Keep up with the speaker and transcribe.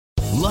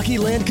Lucky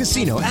Land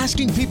Casino,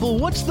 asking people,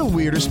 what's the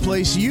weirdest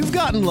place you've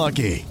gotten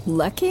lucky?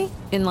 Lucky?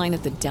 In line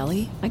at the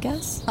deli, I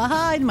guess?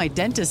 Aha, in my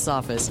dentist's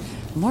office.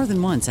 More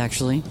than once,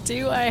 actually.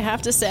 Do I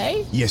have to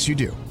say? Yes, you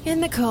do. In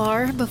the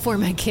car before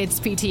my kids'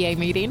 PTA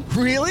meeting.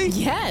 Really?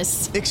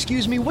 Yes.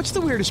 Excuse me, what's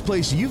the weirdest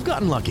place you've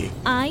gotten lucky?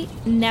 I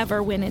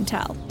never win and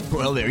tell.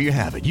 Well, there you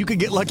have it. You can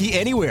get lucky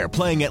anywhere,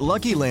 playing at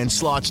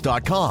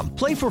LuckyLandSlots.com.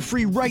 Play for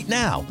free right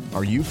now.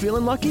 Are you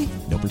feeling lucky?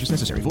 No purchase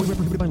necessary. Void where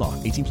prohibited by law.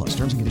 18 plus.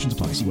 Terms and conditions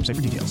apply. See website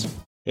for details.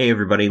 Hey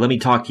everybody, let me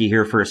talk to you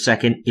here for a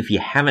second. If you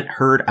haven't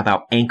heard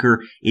about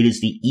Anchor, it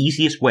is the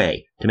easiest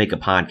way to make a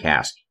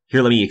podcast.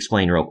 Here, let me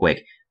explain real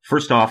quick.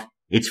 First off,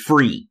 it's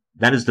free.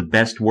 That is the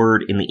best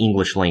word in the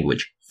English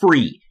language.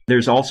 Free.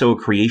 There's also a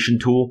creation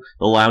tool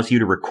that allows you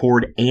to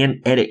record and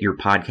edit your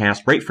podcast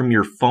right from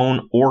your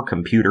phone or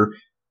computer.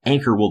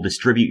 Anchor will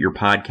distribute your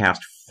podcast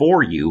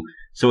for you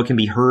so it can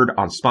be heard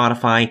on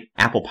Spotify,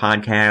 Apple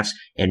Podcasts,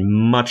 and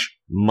much,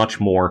 much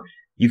more.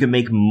 You can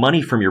make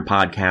money from your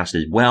podcast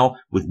as well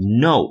with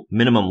no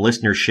minimum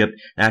listenership.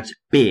 That's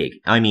big.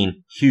 I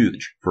mean,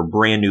 huge for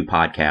brand new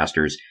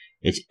podcasters.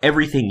 It's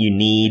everything you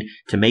need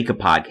to make a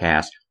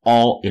podcast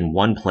all in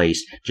one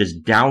place.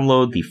 Just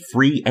download the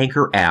free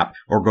Anchor app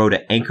or go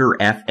to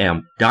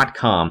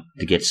anchorfm.com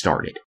to get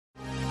started.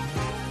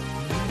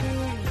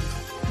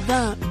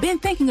 Been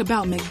thinking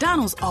about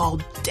McDonald's all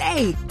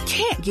day.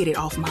 Can't get it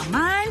off my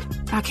mind.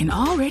 I can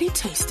already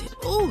taste it.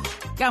 Ooh,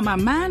 got my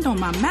mind on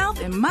my mouth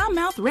and my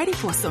mouth ready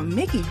for some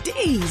Mickey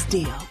D's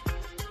deal.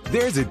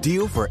 There's a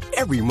deal for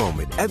every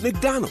moment at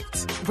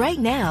McDonald's. Right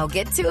now,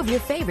 get two of your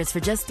favorites for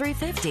just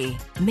 $3.50.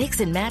 Mix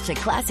and match a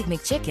classic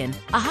McChicken,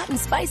 a hot and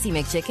spicy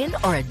McChicken,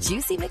 or a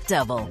juicy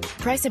McDouble.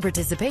 Price and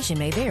participation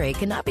may vary.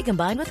 Cannot be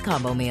combined with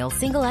combo meal.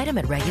 Single item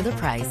at regular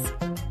price.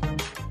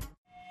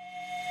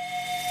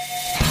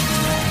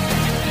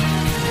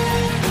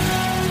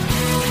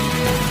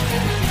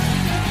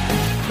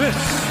 This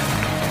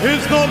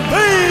is the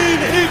main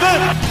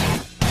event.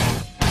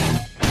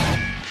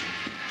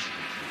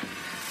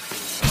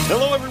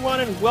 Hello, everyone,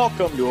 and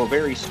welcome to a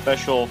very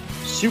special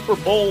Super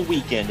Bowl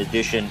weekend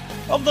edition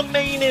of the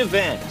main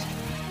event,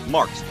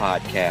 Mark's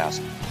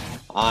Podcast.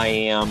 I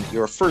am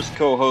your first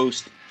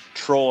co-host,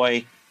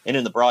 Troy, and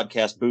in the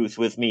broadcast booth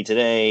with me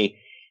today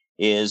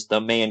is the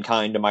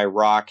mankind to my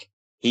rock.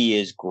 He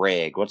is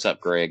Greg. What's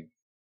up, Greg?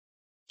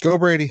 Go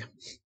Brady.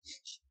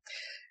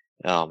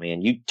 Oh,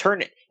 man, you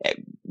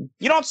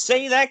don't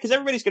say that because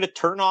everybody's going to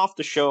turn off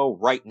the show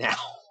right now.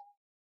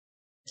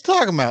 What are you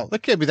talking about? There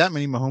can't be that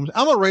many Mahomes.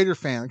 I'm a Raider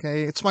fan,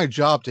 okay? It's my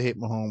job to hate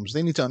Mahomes.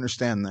 They need to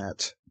understand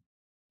that.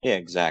 Yeah,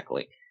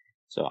 exactly.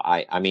 So,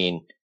 I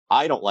mean,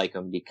 I don't like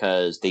them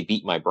because they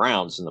beat my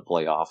Browns in the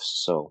playoffs,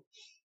 so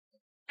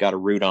got to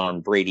root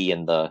on Brady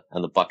and the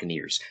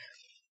Buccaneers.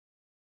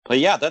 But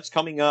yeah, that's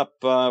coming up,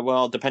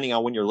 well, depending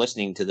on when you're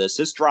listening to this.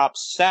 This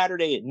drops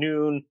Saturday at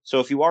noon, so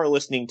if you are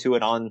listening to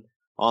it on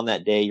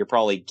that day, you're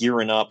probably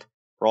gearing up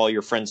for all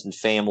your friends and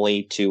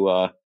family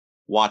to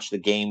watch the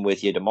game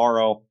with you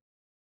tomorrow.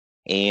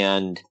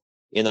 And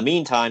in the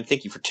meantime,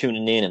 thank you for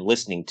tuning in and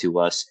listening to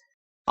us.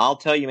 I'll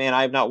tell you, man,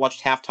 I have not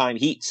watched Halftime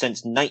Heat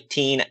since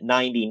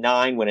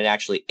 1999 when it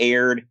actually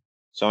aired.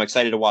 So I'm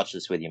excited to watch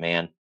this with you,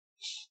 man.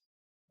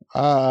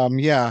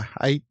 Yeah,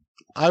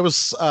 I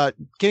was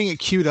getting it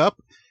queued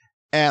up,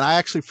 and I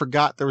actually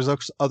forgot there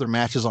was other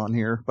matches on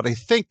here, but I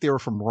think they were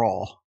from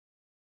Raw.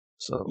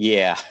 So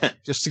yeah,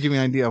 just to give you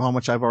an idea of how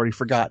much I've already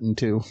forgotten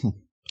too.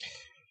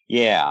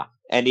 Yeah.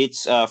 And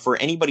it's for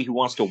anybody who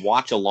wants to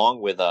watch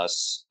along with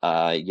us,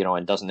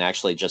 and doesn't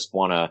actually just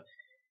want to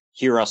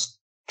hear us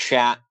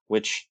chat,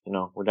 which,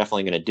 we're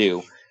definitely going to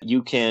do.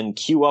 You can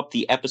queue up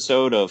the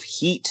episode of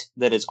Heat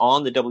that is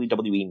on the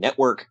WWE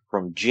Network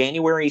from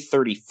January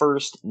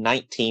 31st,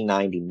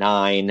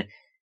 1999.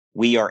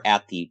 We are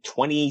at the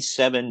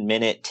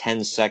 27-minute,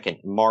 10-second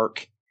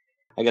mark.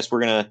 I guess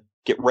we're going to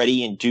get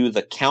ready and do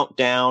the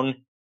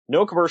countdown.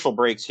 No commercial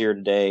breaks here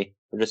today.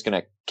 We're just going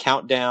to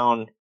count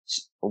down.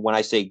 When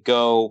I say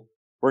go,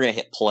 we're going to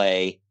hit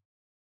play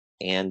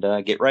and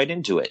get right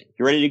into it.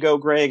 You ready to go,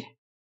 Greg?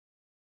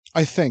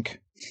 I think.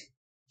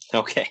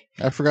 Okay.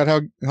 I forgot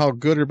how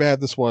good or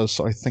bad this was,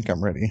 so I think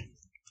I'm ready.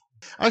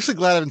 I'm actually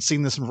glad I haven't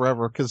seen this in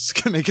forever, because it's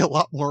going to make it a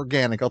lot more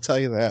organic, I'll tell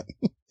you that.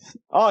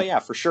 Oh, yeah,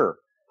 for sure.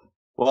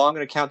 Well, I'm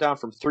going to count down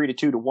from 3 to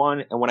 2 to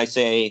 1, and when I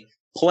say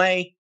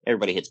play,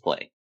 everybody hits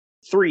play.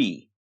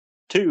 3,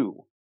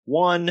 2,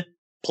 1,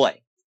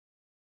 play.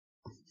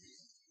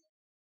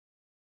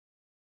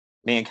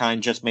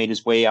 Mankind just made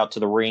his way out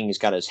to the ring. He's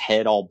got his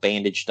head all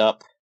bandaged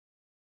up.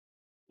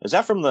 Is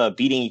that from the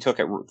beating he took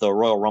at the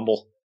Royal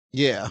Rumble?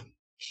 Yeah.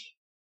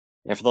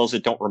 And for those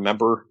that don't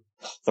remember,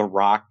 The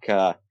Rock,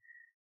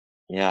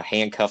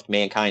 handcuffed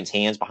Mankind's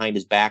hands behind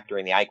his back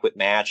during the I Quit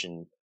match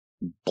and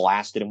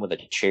blasted him with a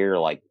chair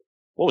like,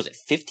 what was it,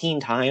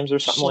 15 times or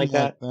something like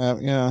that?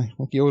 Yeah,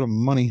 like you owed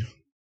him money.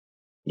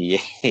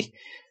 Yeah.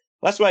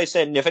 That's what I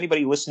said. And if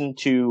anybody listened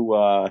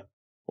to,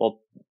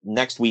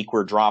 next week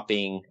we're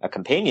dropping a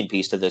companion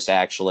piece to this,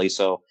 actually.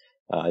 So,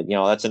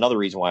 that's another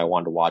reason why I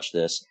wanted to watch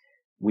this.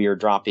 We are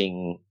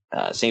dropping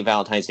St.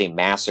 Valentine's Day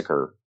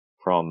Massacre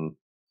from,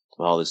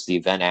 well, this is the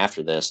event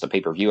after this, the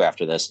pay-per-view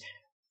after this.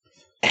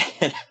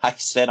 And I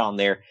said on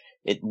there,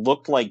 it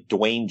looked like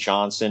Dwayne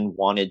Johnson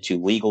wanted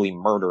to legally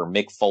murder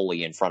Mick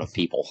Foley in front of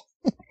people.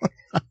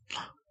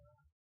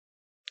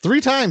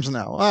 3 times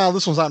now. Well,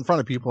 this one's not in front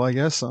of people, I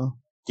guess. So.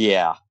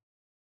 Yeah.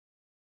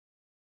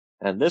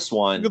 And this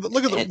one...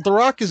 Look at The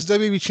Rock is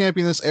WWE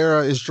champion this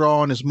era is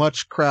drawing as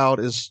much crowd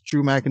as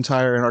Drew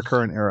McIntyre in our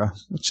current era.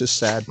 It's just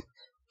sad.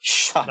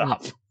 Shut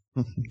up.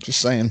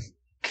 Just saying.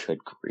 Good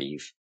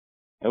grief.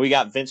 And we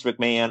got Vince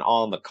McMahon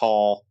on the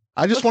call.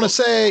 I just want to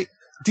say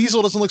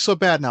Diesel doesn't look so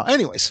bad now.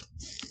 Anyways.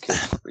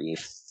 Good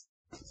grief.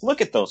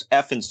 Look at those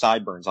effing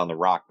sideburns on The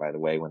Rock, by the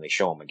way, when they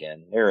show him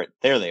again. There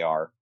they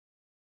are.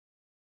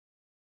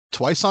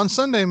 Twice on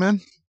Sunday,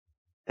 man.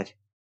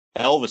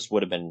 Elvis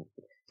would have been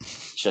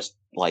just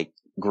like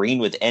green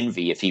with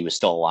envy if he was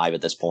still alive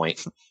at this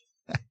point.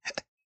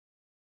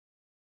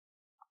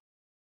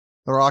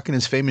 The Rock in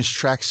his famous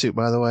tracksuit,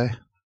 by the way.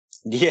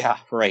 Yeah,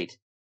 right.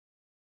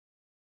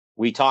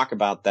 We talk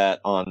about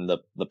that on the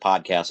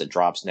podcast that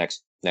drops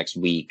next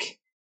week,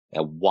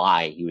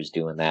 why he was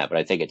doing that. But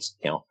I think it's,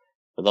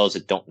 for those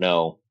that don't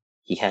know,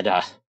 he had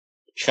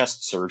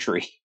chest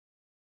surgery.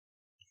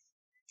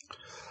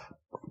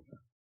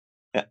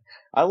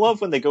 I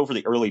love when they go for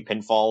the early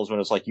pinfalls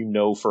when it's like,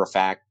 for a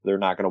fact they're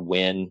not going to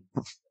win.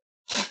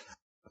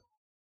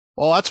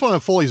 Well, that's one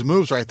of Foley's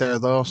moves right there,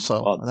 though.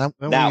 So that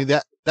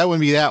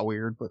wouldn't be that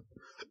weird, but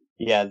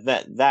yeah,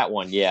 that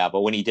one, yeah.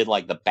 But when he did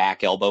like the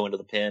back elbow into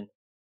the pin,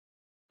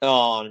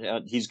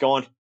 he's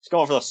going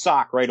for the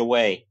sock right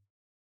away.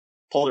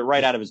 Pulled it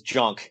right out of his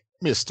junk.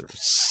 Mr.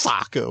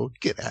 Socko,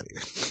 get out of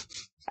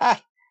here!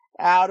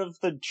 Out of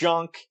the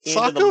junk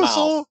into the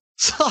mouth.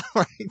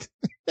 Right.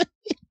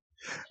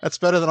 That's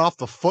better than off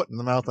the foot in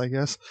the mouth, I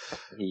guess.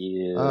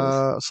 He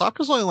is.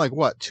 Soccer's only like,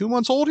 what, 2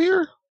 months old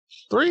here?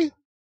 3?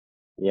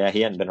 Yeah,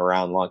 he hadn't been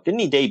around long. Didn't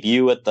he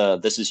debut at the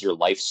This Is Your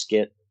Life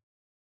skit?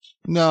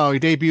 No, he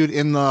debuted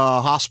in the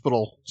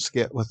hospital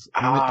skit with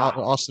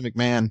Austin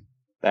McMahon.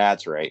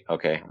 That's right.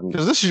 Okay.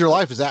 Because This Is Your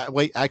Life is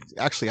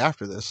actually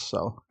after this,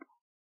 so.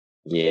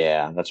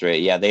 Yeah, that's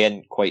right. Yeah, they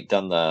hadn't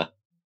done the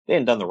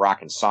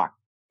Rock and Sock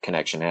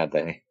connection, had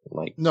they?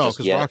 No,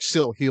 because Rock's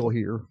still heel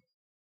here.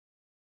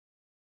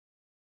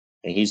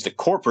 And he's the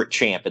corporate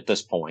champ at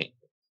this point.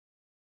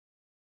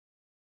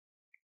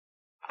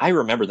 I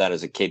remember that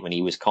as a kid when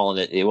he was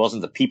calling it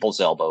wasn't the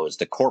people's elbow, it was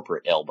the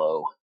corporate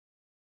elbow.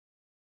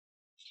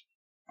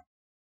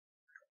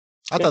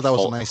 I thought that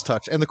was a nice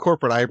touch. And the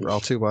corporate eyebrow,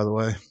 too, by the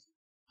way.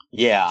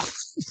 Yeah.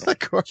 The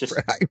corporate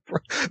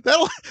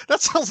eyebrow.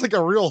 That sounds like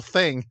a real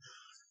thing.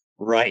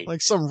 Right.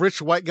 Like some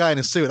rich white guy in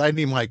a suit. I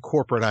need my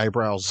corporate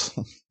eyebrows.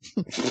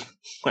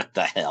 What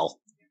the hell?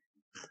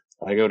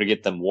 I go to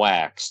get them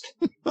waxed.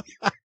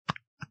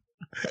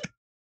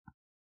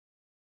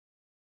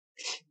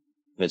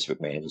 Vince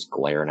McMahon just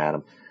glaring at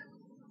him.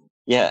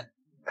 Yeah.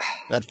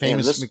 That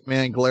famous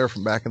McMahon glare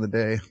from back in the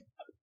day.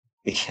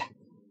 Yeah.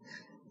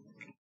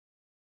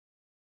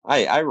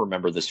 I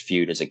remember this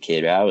feud as a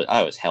kid.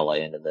 I was hella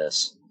into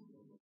this.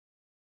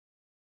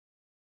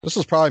 This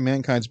was probably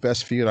Mankind's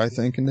best feud, I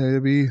think, in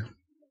WWE.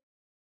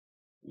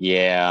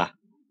 Yeah.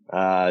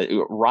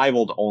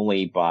 Rivaled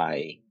only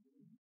by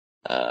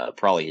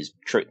probably his...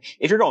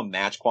 if you're going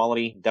match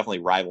quality, definitely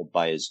rivaled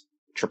by his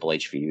Triple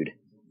H feud.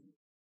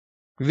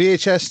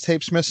 VHS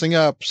tapes messing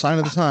up. Sign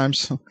of the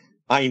times.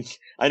 I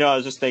know, I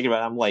was just thinking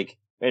about it. I'm like,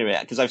 wait a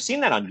minute, because I've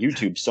seen that on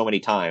YouTube so many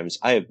times.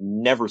 I have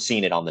never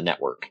seen it on the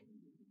network.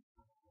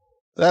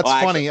 That's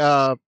funny,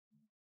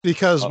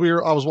 because I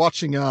was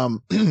watching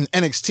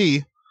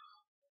NXT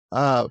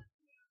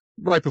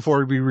right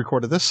before we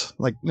recorded this,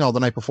 the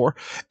night before,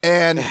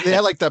 and they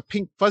had the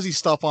pink fuzzy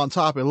stuff on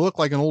top. It looked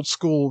like an old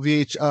school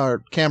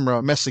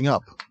camera messing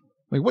up.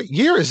 Like, what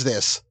year is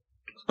this?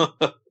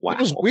 Wow. It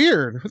was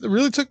weird. It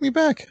really took me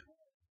back.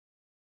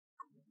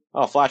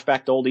 Oh,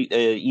 flashback to old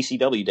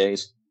ECW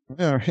days.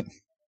 Yeah, right.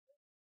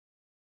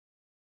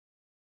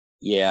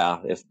 Yeah,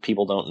 if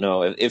people don't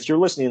know, if you're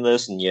listening to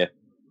this and you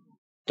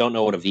don't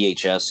know what a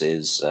VHS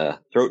is,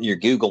 throw it in your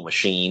Google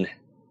machine.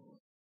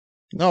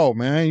 No,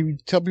 man, you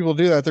tell people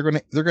to do that,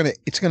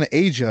 it's gonna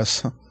age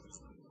us.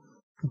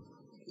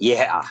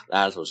 Yeah,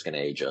 that's what's gonna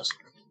age us.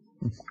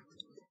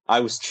 I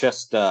was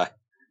just,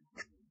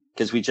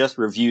 because we just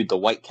reviewed the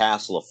White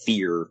Castle of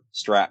Fear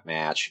strap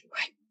match.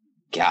 My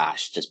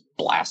gosh, just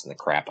blasting the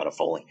crap out of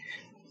Foley.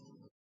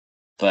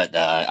 But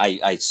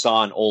I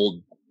saw an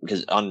old,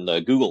 because on the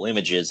Google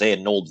Images, they had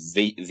an old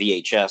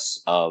VHS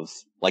of,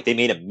 they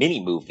made a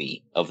mini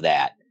movie of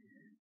that.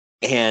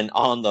 And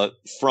on the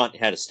front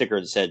had a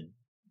sticker that said,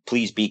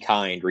 "Please be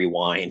kind,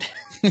 rewind."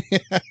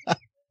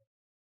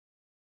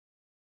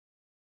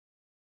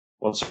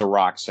 What's The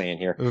Rock saying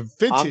here?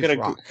 Vintage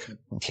Rock.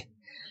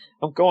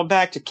 I'm going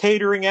back to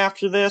catering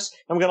after this.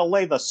 I'm going to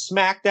lay the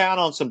smack down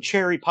on some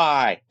cherry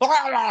pie.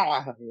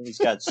 He's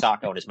got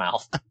Socko in his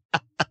mouth.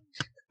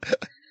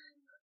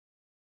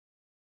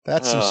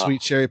 That's some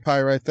sweet cherry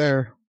pie right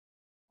there.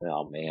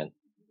 Oh, man.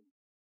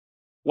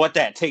 What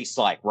that tastes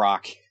like,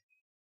 Rock?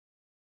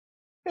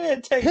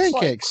 It tastes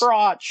like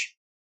crotch.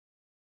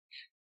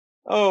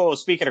 Oh,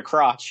 speaking of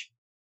crotch.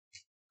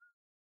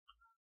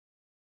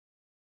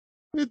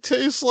 It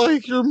tastes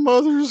like your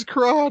mother's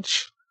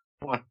crotch.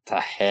 What the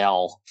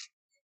hell?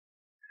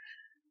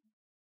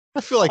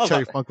 I feel like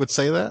Terry Funk would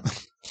say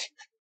that.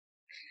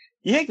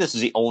 You think this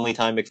is the only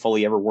time Mick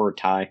Foley ever wore a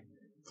tie?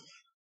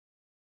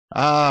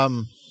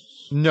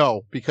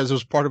 No, because it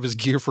was part of his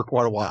gear for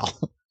quite a while.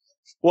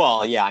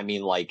 Well, yeah, I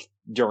mean, like,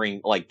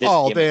 during, like, this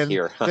then,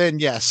 here. Then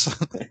yes.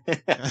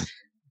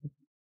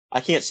 I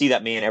can't see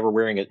that man ever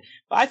wearing it.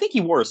 I think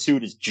he wore a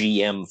suit as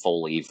GM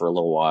Foley for a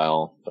little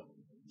while.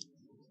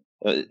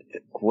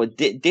 What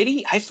did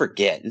he? I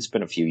forget. It's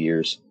been a few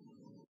years.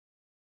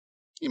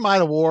 He might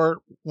have wore it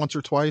once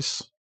or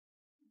twice.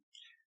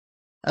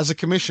 As a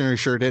commissioner, he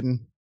sure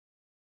didn't.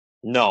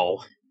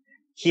 No.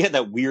 He had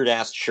that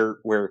weird-ass shirt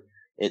where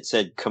it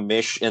said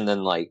commish and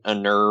then, like, a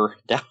ner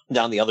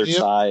down the other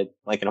side,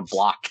 like in a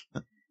block.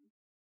 And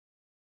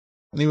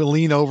he would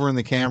lean over in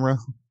the camera.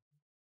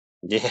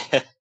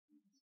 Yeah.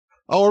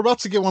 Oh, we're about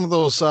to get one of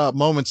those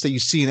moments that you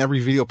see in every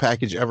video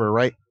package ever,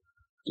 right?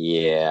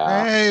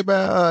 Yeah. Hey,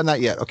 but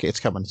not yet. Okay, it's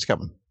coming. It's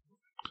coming.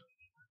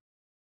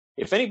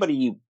 If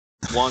anybody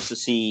wants to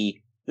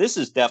see, this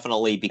is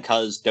definitely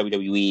because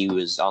WWE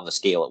was on the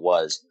scale it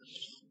was.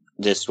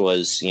 This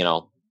was,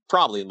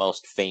 probably the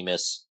most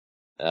famous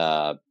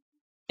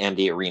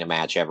empty arena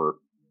match ever.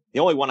 The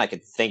only one I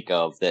could think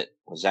of that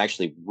was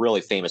actually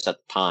really famous at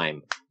the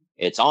time.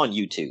 It's on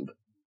YouTube.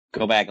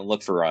 Go back and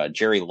look for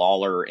Jerry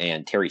Lawler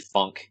and Terry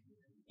Funk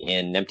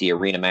in an empty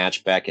arena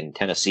match back in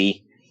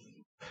Tennessee.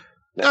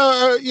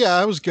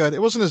 Yeah, it was good.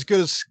 It wasn't as good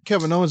as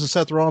Kevin Owens and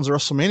Seth Rollins'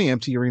 WrestleMania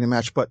empty arena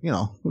match, but it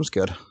was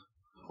good.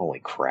 Holy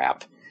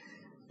crap!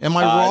 Am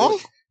I wrong?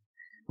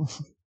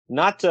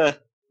 Not to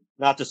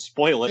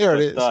spoil it. There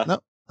but, it is. No.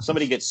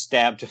 Somebody gets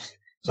stabbed.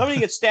 Somebody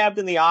gets stabbed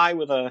in the eye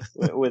with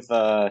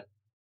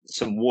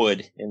some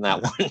wood in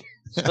that one.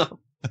 So.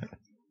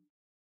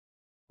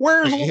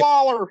 Where's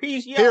Lawler?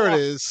 He's yellow. Here it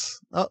is.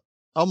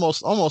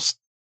 Almost. It's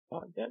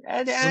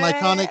an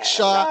iconic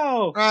shot.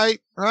 No.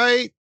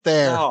 Right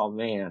there. Oh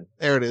man,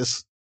 there it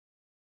is.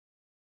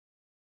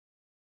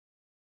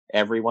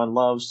 Everyone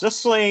loves the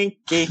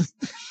Slinky.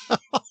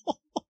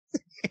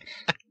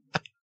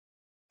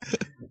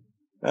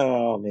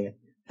 Oh man,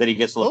 then he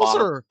gets to the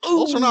bottom.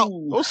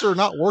 Those are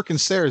not working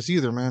stairs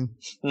either, man.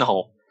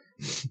 No,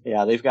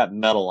 yeah, they've got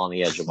metal on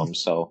the edge of them,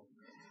 so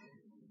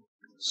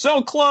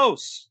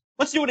close.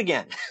 Let's do it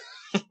again.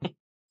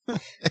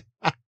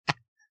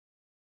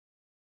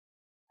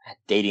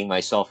 Dating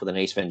myself with an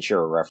Ace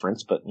Ventura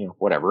reference, but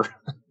whatever.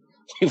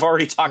 We've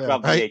already talked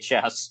about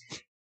VHS.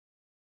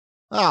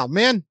 Oh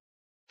man,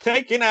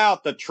 taking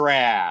out the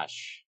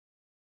trash.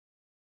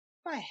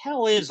 What the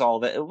hell is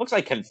all that? It looks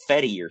like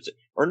confetti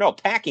or no,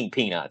 packing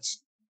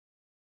peanuts.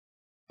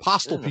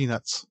 Postal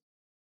peanuts.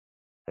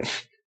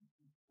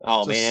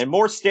 Oh man, and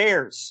more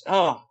stairs.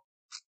 Oh,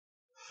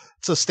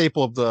 it's a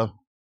staple of the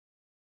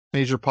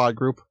Major Pod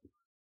group.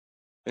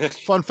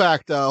 Fun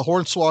fact,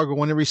 Hornswoggle,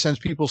 whenever he sends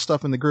people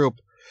stuff in the group,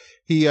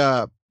 he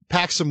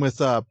packs them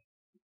with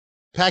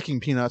packing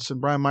peanuts, and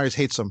Brian Myers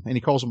hates them, and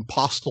he calls them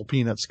Postal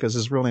peanuts because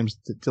his real name's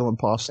Dylan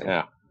Postal.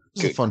 Yeah.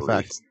 It's a fun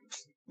fact.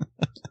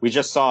 We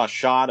just saw a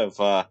shot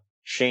of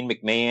Shane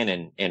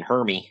McMahon and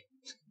Hermie.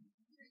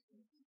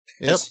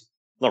 Yep.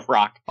 The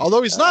Rock.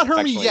 Although he's not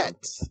Hermie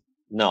yet.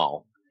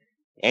 No.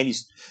 And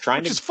he's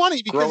trying Which is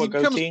funny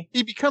because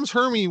he becomes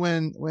Hermie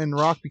when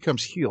Rock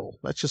becomes heel.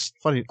 That's just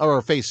funny.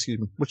 Or face, excuse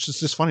me. Which is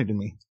just funny to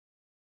me.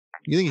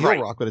 You think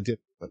heel Rock would have did it,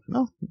 but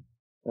no.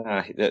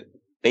 The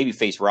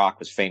babyface Rock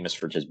was famous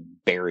for just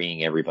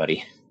burying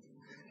everybody.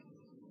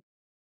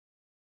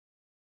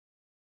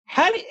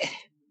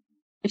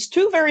 It's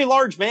two very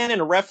large men and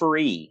a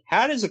referee.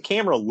 How does a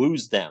camera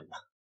lose them?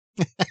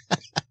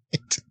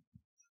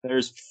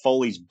 There's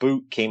Foley's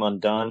boot came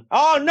undone.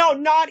 Oh, no,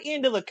 not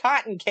into the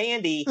cotton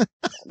candy.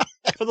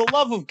 For the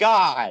love of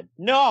God.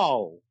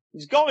 No.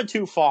 He's going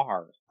too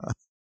far.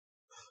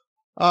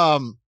 Where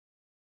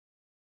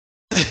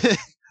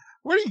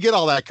do you get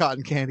all that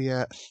cotton candy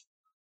at?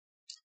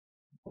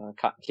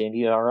 Cotton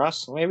Candy R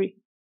Us, maybe?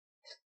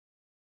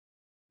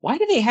 Why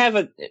do they have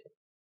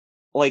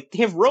they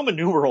have Roman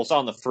numerals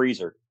on the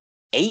freezer?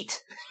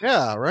 8?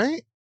 Yeah,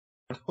 right?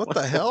 What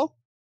the hell?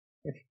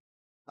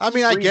 I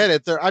mean, I get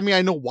it.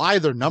 I know why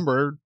they're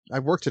numbered.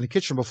 I've worked in a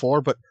kitchen before,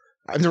 but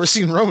I've never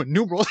seen Roman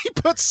numerals. He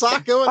put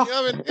Sacco in the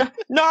oven.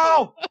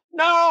 No!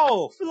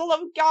 For the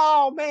love of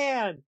God, oh,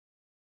 man!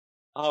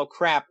 Oh,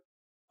 crap.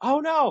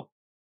 Oh, no!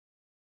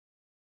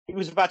 He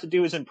was about to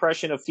do his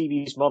impression of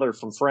Phoebe's mother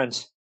from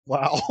Friends.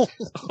 Wow.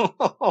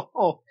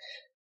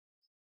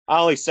 I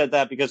only said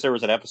that because there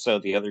was an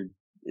episode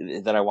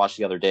that I watched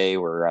the other day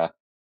where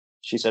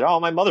she said, "Oh,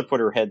 my mother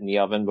put her head in the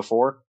oven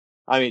before.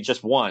 I mean,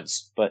 just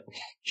once, but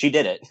she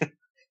did it."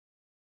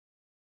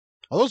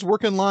 Are those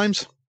working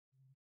limes?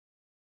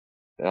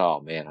 Oh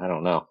man, I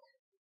don't know.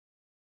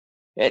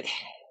 Man,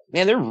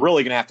 they're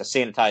really gonna have to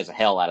sanitize the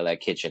hell out of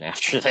that kitchen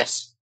after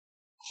this.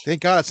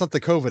 Thank God it's not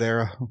the COVID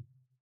era.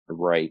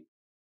 Right.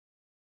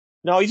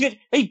 No, he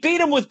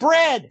beat him with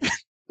bread.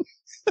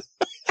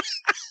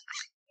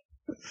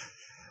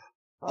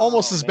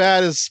 Almost as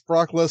bad as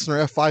Brock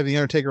Lesnar F5 The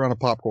Undertaker on a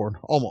popcorn.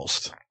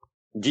 Almost.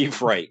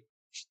 Deep right.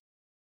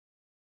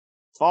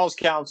 Falls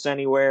counts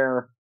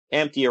anywhere.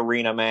 Empty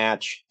arena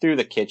match. Through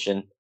the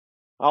kitchen.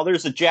 Oh,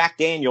 there's a Jack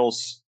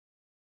Daniels.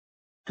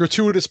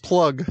 Gratuitous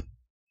plug.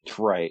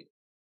 Right.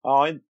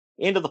 Oh,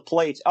 into the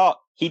plates. Oh,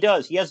 he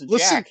does. He has a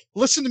Jack.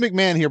 Listen to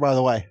McMahon here, by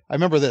the way. I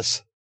remember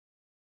this.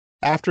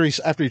 After he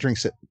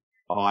drinks it.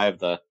 Oh, I have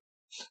the...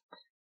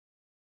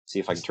 See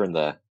if I can turn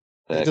the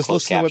just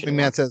listen to what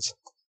McMahon says.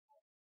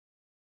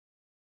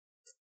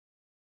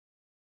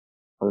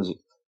 What is it?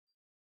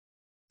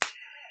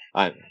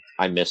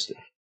 I missed it.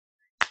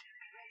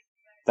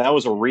 That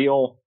was a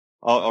real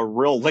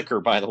liquor,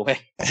 by the way.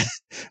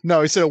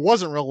 No, he said it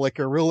wasn't real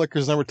liquor. Real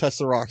liquors never touch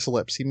the Rock's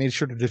lips. He made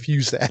sure to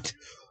diffuse that.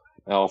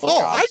 Oh, for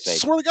God's sake.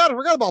 Swear to God, I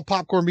forgot about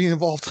popcorn being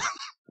involved.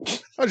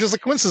 Oh, just a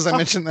coincidence I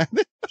mentioned that.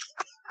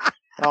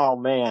 Oh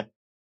man,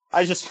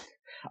 I just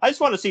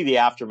want to see the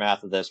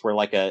aftermath of this, where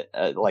like a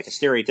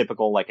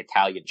stereotypical like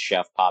Italian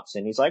chef pops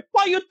in. He's like,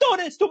 "Why you do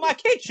this to my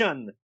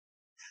kitchen?"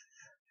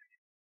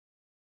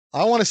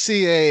 I want to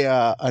see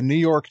a New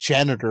York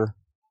janitor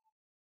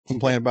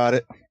complain about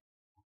it.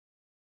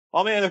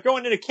 Oh man, they're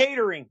going into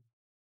catering.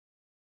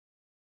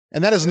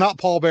 And that is not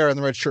Paul Bearer in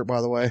the red shirt,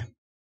 by the way.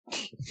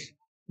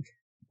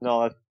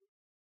 No,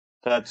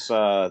 that's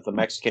the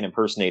Mexican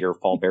impersonator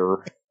of Paul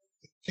Bearer.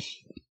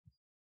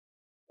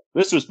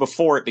 This was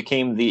before it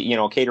became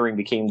catering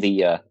became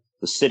the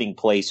sitting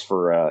place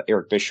for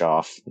Eric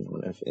Bischoff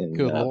in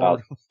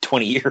about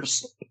 20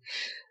 years.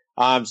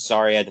 I'm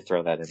sorry, I had to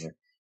throw that in there.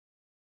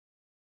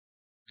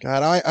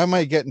 God, I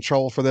might get in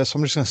trouble for this.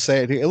 I'm just going to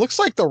say it. It looks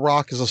like The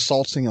Rock is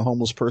assaulting a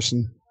homeless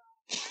person.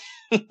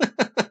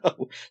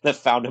 That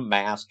found a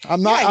mask.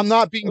 I'm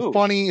not being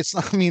funny. It's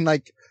not, I mean,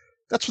 like,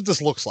 that's what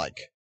this looks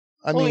like.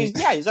 I mean,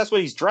 that's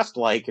what he's dressed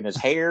like, and his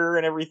hair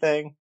and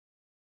everything.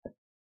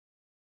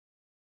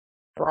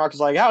 The Rock is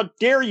like, "How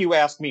dare you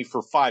ask me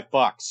for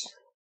 $5?"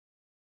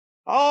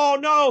 Oh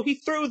no, he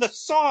threw the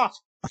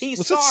sauce. He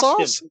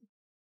sauced him.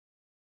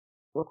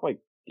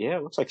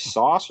 It looks like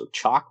sauce or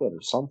chocolate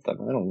or something.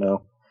 I don't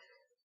know.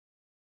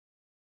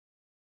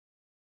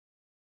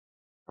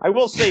 I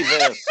will say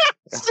this.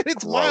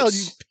 It's wild.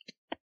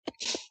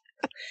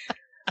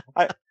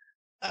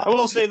 I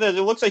will say that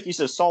it looks like he's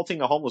assaulting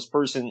a homeless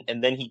person,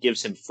 and then he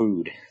gives him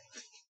food.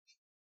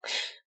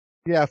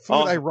 Yeah,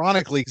 food,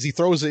 ironically, because he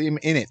throws him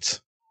in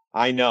it.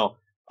 I know.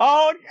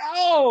 Oh,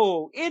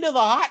 no! Into the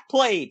hot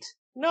plate!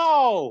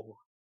 No!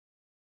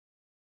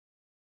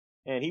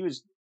 And he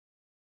was...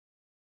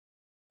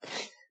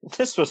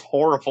 This was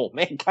horrible.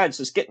 Mankind's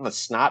just getting the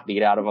snot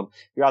beat out of him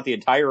throughout the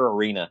entire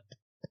arena.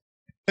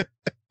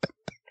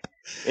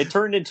 It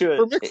turned into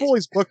For Mick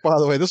Foley's book, by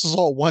the way, this is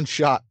all one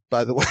shot,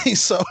 by the way,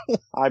 so...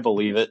 I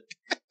believe it.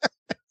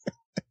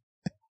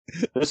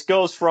 This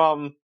goes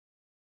from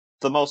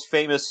the most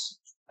famous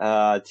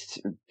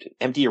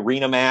empty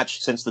arena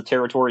match since the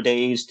Territory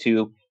days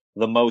to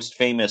the most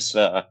famous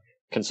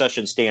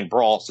concession stand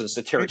brawl since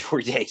the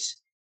Territory days.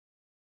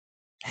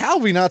 How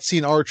have we not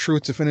seen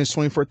R-Truth to finish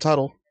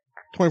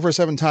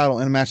 24/7 title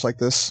in a match like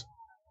this?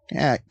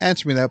 Yeah,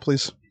 answer me that,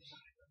 please.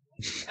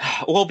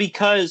 Well,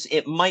 because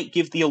it might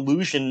give the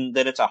illusion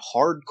that it's a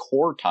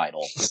hardcore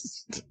title.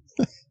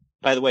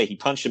 By the way, he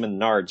punched him in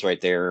the nards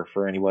right there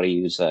for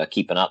anybody who's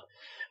keeping up.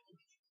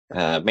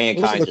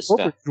 Mankind just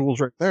jewels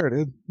right there,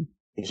 dude.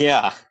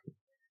 Yeah.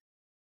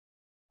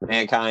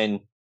 Mankind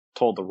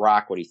told The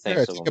Rock what he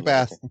thinks of him. Take a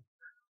bath.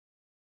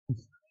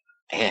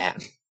 Man.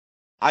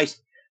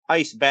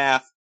 Ice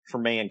bath for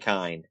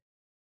Mankind.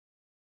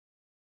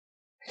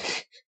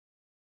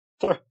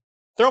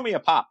 Throw me a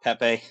pop,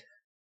 Pepe.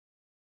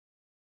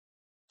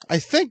 I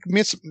think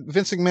Vince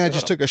McMahon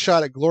just took a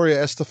shot at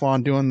Gloria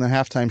Estefan doing the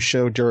halftime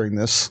show during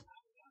this.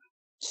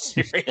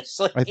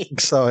 Seriously? I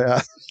think so,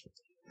 yeah.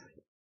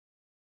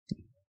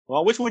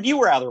 Well, which would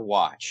you rather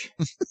watch?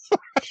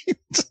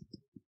 Right.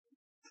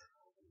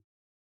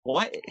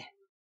 What?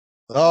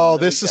 Oh,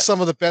 this is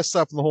some of the best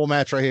stuff in the whole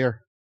match right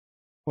here.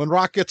 When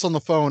Rock gets on the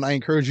phone, I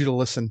encourage you to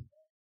listen.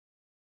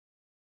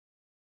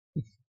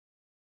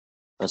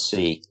 Let's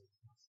see.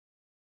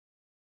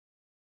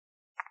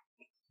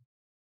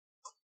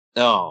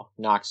 Oh,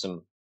 knocks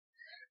him.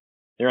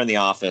 They're in the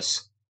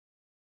office.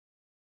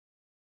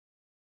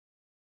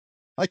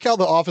 I like how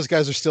the office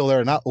guys are still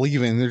there, not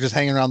leaving. They're just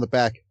hanging around the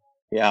back.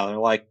 Yeah, they're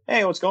like,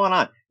 "Hey, what's going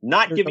on?"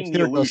 Not giving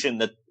the illusion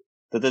that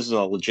this is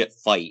a legit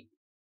fight.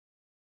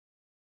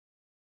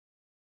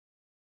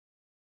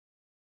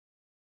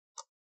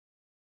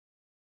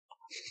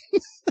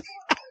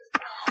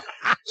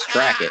 Let's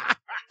track it.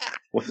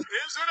 Is it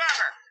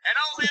ever, and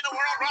only in the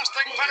World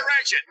Wrestling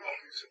Federation.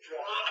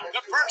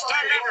 The first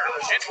time ever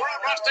in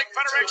World Wrestling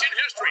Federation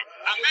history,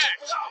 a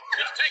match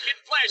is taking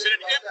place in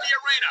an empty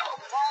arena.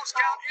 Falls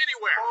count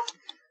anywhere.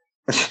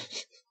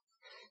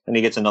 And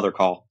he gets another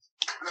call.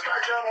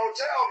 Startown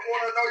Hotel,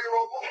 want to know your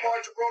old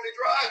Boulevard Jabroni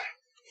Drive?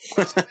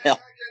 What the hell?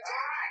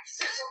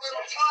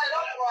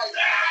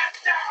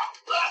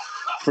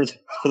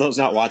 For those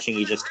not watching,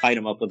 he just tied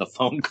him up with a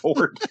phone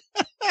cord.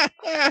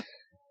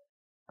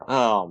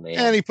 Oh, man.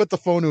 And he put the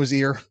phone to his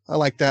ear. I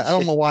like that. I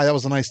don't know why. That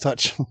was a nice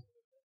touch.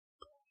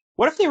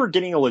 What if they were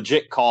getting a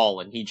legit call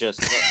and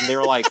they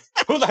were like,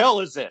 who the hell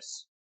is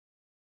this?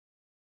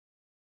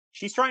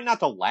 She's trying not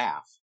to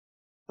laugh.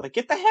 Like,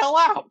 get the hell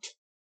out.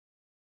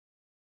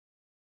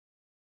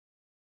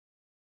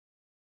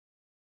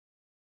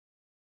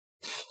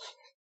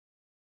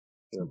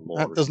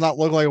 That does not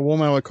look like a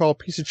woman I would call a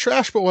piece of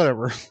trash, but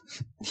whatever.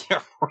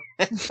 Yeah,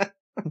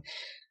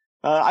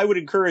 I would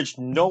encourage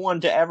no one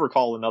to ever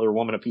call another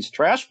woman a piece of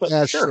trash, but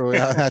that's sure. True.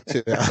 Yeah, I had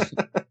to. Yeah.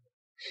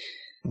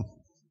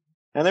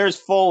 And there's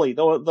Foley,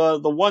 the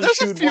one.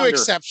 There's a few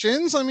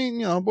exceptions. I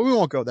mean, but we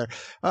won't go there.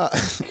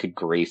 Good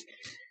grief!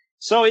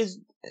 So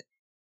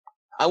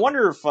I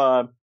wonder if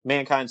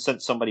Mankind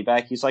sent somebody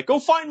back. He's like, "Go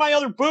find my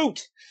other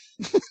boot."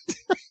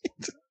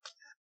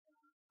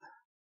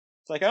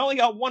 It's like I only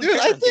got one. Dude,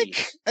 I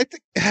think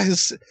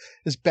as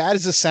bad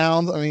as it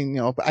sounds, I mean,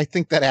 but I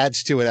think that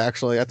adds to it.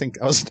 Actually, I think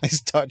that was a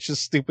nice touch, as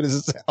stupid as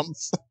it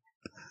sounds.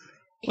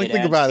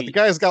 Think about it. The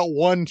guy's got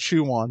one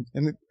shoe on,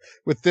 and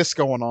with this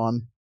going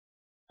on,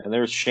 and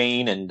there's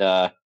Shane and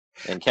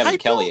Kevin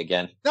Kelly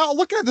again. Now,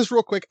 looking at this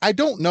real quick, I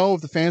don't know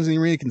if the fans in the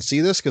arena can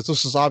see this because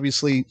this is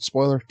obviously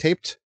spoiler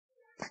taped.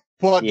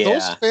 But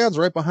those fans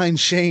right behind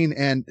Shane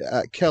and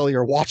Kelly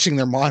are watching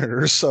their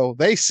monitors, so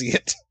they see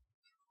it.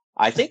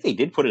 I think they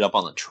did put it up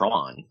on the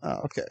Tron. Oh,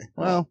 okay.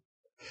 Well,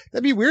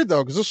 that'd be weird,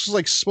 though, because this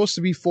was supposed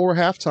to be 4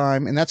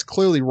 halftime, and that's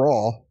clearly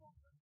Raw.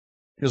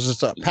 Because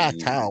it's a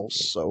packed house,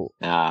 so...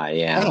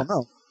 yeah. I don't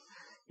know.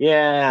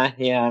 Yeah,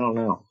 I don't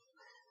know.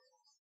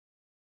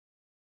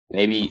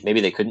 Maybe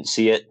they couldn't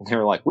see it, and they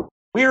were like,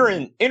 we're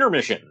in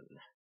intermission!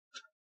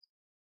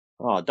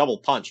 Oh, double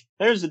punch.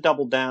 There's the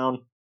double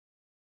down.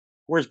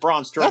 Where's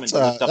Braun Strowman to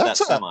lift up that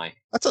semi?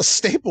 That's a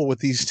staple with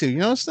these two. You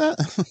notice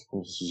that?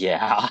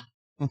 Yeah.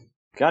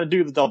 Got to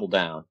do the double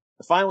down.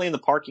 Finally in the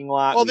parking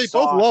lot. Well, they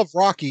both love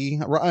Rocky.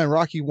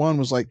 Rocky 1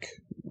 was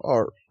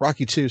or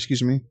Rocky 2,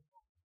 excuse me.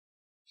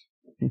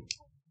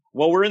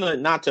 Well, we're in the,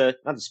 not to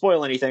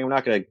spoil anything, I'm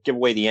not going to give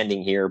away the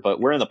ending here, but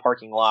we're in the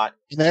parking lot.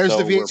 There's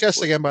the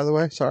VHS again, by the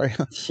way. Sorry.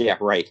 Yeah,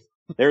 right.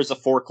 There's the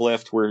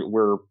forklift.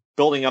 We're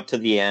building up to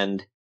the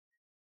end.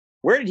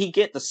 Where did he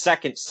get the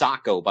second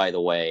Sacco, by the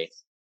way?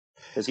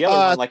 Because the other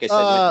one, like I said,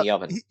 went in the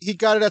oven. He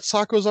got it at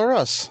Sacco's R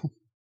Us.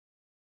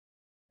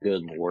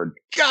 Good Lord.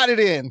 Got it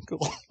in.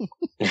 Cool.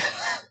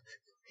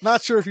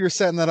 Not sure if you're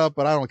setting that up,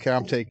 but I don't care.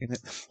 I'm taking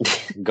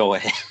it. Go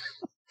ahead.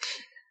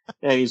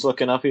 And he's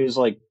looking up. He's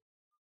like,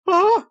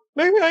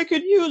 maybe I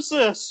could use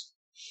this.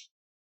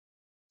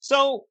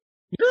 So.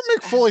 Your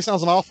Mick Foley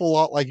sounds an awful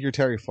lot like your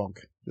Terry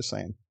Funk. Just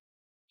saying.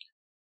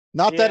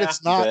 Not that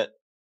it's not.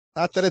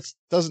 Not that it's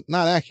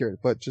not accurate,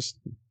 but just.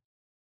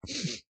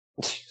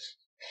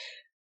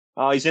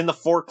 Oh, he's in the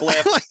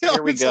forklift.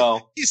 Here we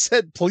go. He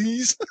said,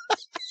 please.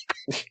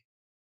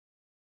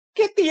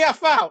 Get the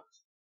F out.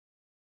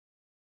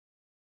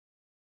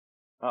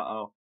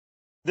 Uh-oh.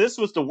 This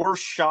was the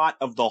worst shot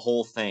of the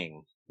whole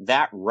thing.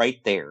 That right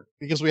there.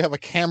 Because we have a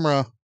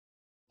camera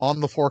on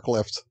the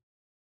forklift.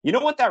 You know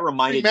what that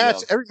reminded me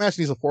of? Every match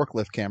needs a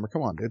forklift camera.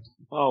 Come on, dude.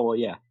 Oh, well,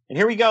 yeah. And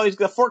here we go.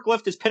 The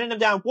forklift is pinning him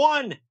down.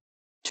 1,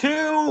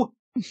 2,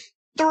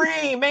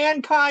 3.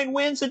 Mankind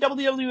wins the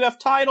WWF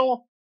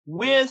title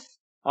with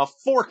a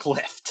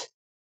forklift.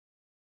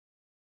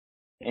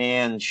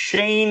 And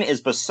Shane is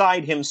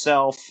beside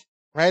himself.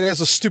 Right as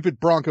the stupid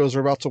Broncos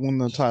are about to win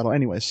the title.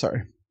 Anyway,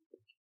 sorry.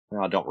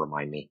 Oh, don't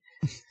remind me.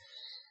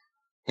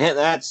 And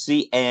that's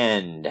the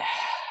end.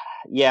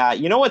 Yeah,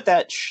 you know what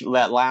that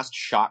last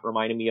shot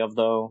reminded me of,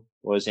 though?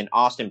 Was in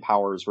Austin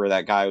Powers, where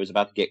that guy was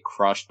about to get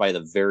crushed by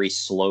the very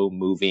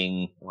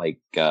slow-moving,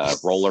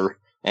 roller,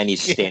 and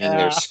he's standing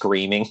there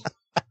screaming.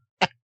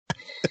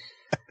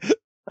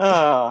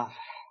 At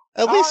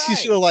least you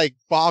should have,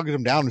 bogged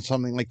him down or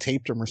something,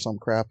 taped him or some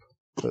crap.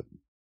 But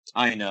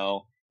I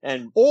know.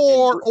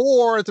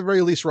 Or at the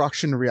very least, Rock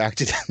shouldn't have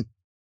reacted.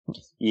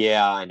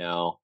 Yeah, I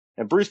know.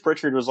 And Bruce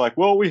Pritchard was like,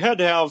 well, we had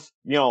to have,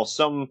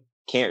 some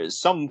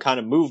kind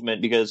of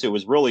movement because it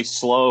was really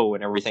slow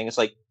and everything. It's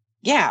like,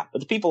 yeah,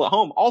 but the people at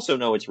home also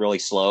know it's really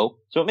slow,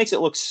 so it makes it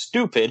look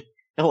stupid,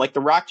 and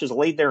The Rock just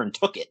laid there and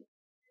took it.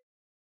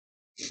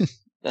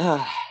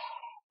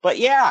 But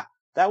yeah,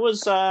 that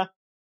was the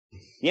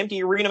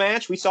empty arena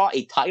match. We saw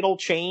a title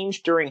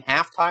change during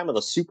halftime of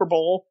the Super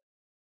Bowl.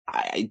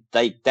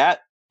 That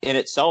in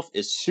itself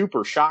is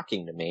super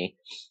shocking to me.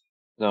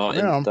 So,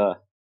 yeah.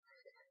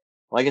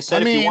 Like I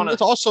said, if you want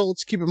to,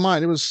 let's keep in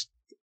mind it was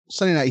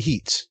Sunday Night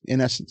Heat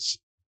in essence.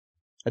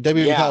 A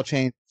WWE title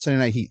change, Sunday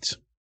Night Heat.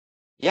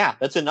 Yeah,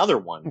 that's another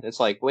one. It's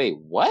like, wait,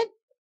 what?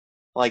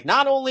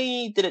 Not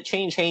only did it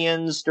change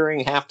hands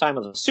during halftime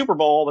of the Super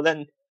Bowl, but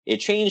then it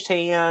changed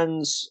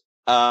hands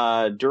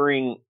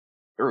during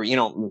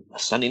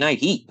Sunday Night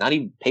Heat, not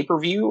even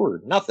pay-per-view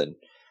or nothing.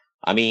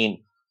 I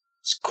mean,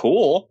 it's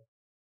cool.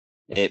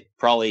 It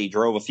probably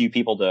drove a few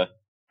people to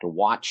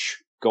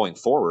watch going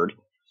forward.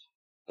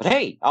 But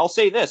hey, I'll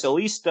say this. At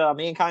least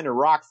Mankind and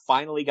Rock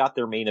finally got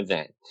their main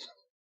event.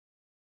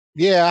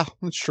 Yeah,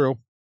 that's true.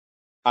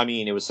 I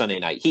mean, it was Sunday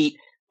Night Heat,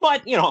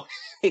 But,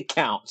 it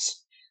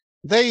counts.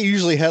 They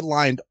usually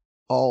headlined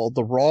all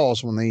the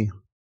Raws when they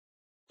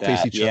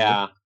face each other.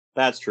 Yeah,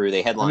 that's true.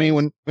 They headlined. I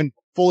mean, when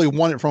Foley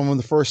won it from him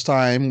the first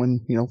time,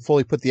 when,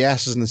 Foley put the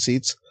asses in the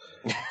seats.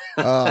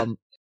 And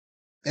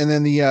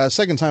then the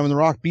second time when The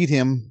Rock beat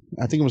him,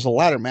 I think it was a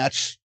ladder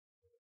match.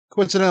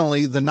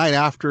 Coincidentally, the night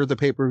after the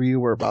pay-per-view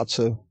we're about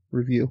to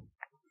review,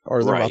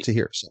 or they're about to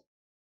hear. So.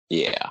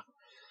 Yeah.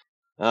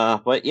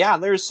 But yeah,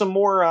 there's some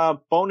more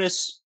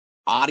bonus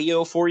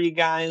audio for you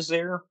guys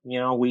there.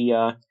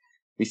 We're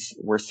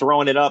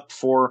throwing it up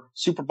for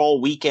Super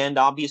Bowl weekend,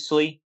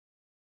 obviously.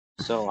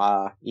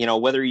 So,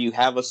 whether you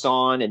have us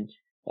on and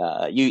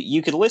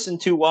you could listen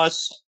to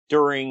us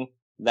during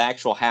the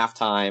actual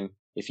halftime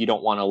if you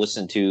don't want to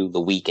listen to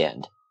the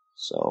weekend.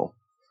 So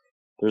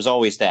there's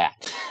always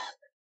that.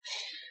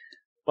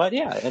 But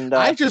yeah, and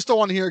I just don't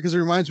want to hear it because it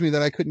reminds me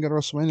that I couldn't go to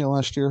WrestleMania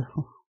last year.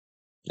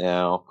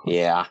 No,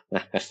 yeah.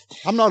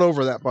 I'm not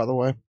over that, by the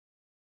way.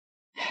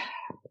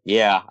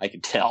 Yeah, I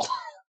could tell.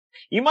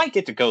 You might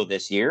get to go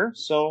this year,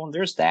 so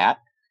there's that.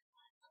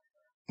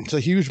 It's a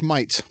huge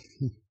might.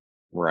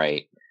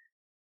 Right.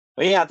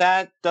 But yeah,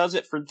 that does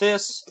it for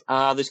this.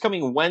 This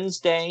coming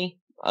Wednesday,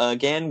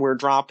 again, we're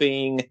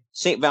dropping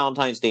St.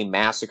 Valentine's Day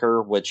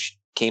Massacre, which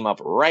came up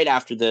right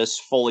after this.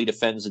 Foley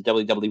defends the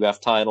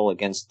WWF title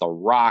against The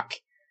Rock.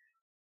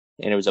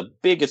 And it was a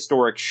big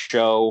historic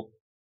show,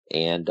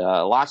 and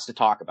lots to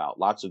talk about.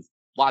 Lots of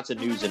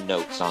news and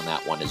notes on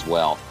that one as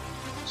well.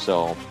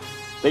 So,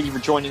 thank you for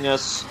joining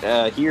us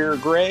here,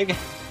 Greg.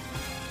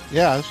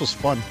 Yeah, this was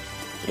fun.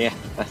 Yeah,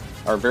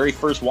 our very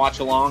first watch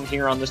along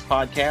here on this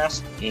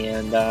podcast,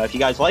 and if you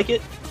guys like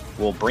it,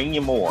 we'll bring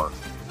you more.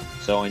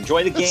 So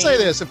enjoy the game. Let's say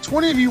this: if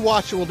 20 of you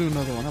watch it, we'll do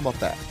another one. How about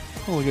that?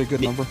 We'll get a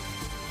good number.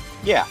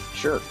 Yeah,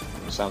 sure.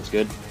 Sounds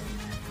good.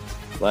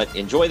 But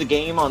enjoy the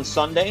game on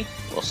Sunday.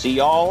 We'll see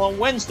y'all on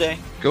Wednesday.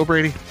 Go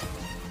Brady.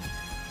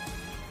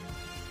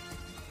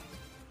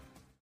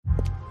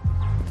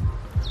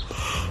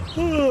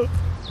 The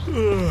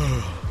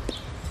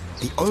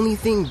only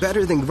thing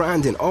better than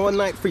grinding all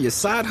night for your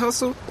side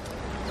hustle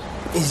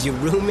is your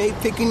roommate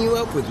picking you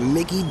up with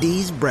Mickey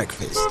D's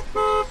breakfast.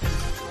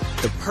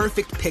 The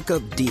perfect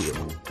pickup deal.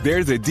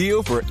 There's a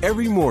deal for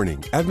every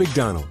morning at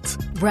McDonald's.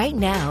 Right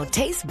now,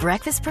 taste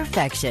breakfast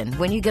perfection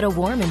when you get a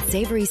warm and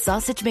savory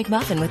sausage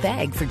McMuffin with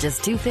egg for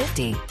just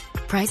 $2.50.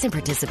 Price and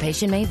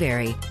participation may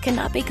vary.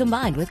 Cannot be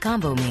combined with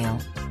combo meal.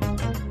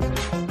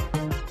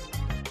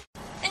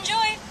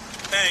 Enjoy.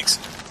 Thanks.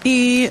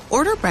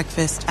 Order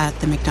breakfast at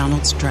the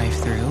McDonald's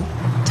drive-thru.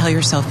 Tell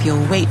yourself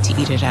you'll wait to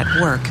eat it at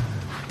work,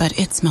 but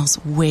it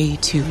smells way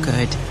too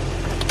good.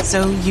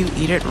 So you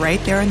eat it right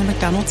there in the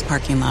McDonald's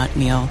parking lot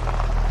meal.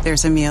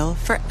 There's a meal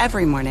for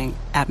every morning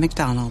at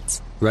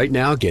McDonald's. Right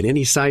now, get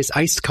any size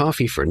iced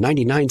coffee for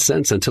 99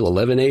 cents until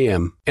 11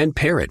 a.m. And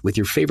pair it with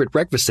your favorite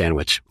breakfast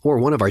sandwich or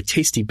one of our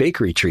tasty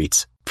bakery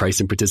treats.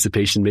 Price and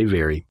participation may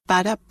vary.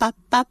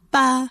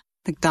 Ba-da-ba-ba-ba.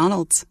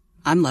 McDonald's.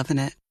 I'm loving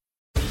it.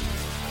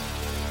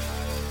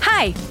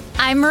 Hi,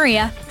 I'm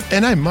Maria.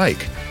 And I'm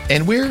Mike.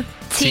 And we're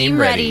Team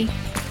Ready.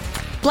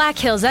 Black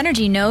Hills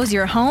Energy knows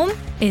your home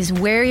is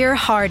where your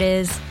heart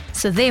is,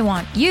 so they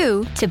want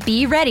you to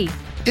be ready.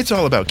 It's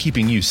all about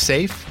keeping you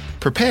safe,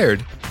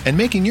 prepared, and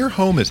making your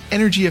home as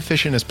energy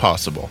efficient as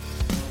possible.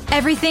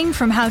 Everything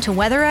from how to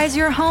weatherize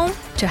your home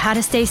to how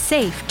to stay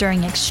safe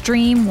during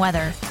extreme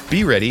weather.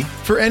 Be ready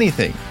for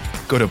anything.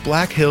 Go to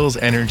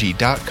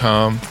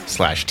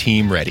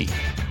blackhillsenergy.com/teamready.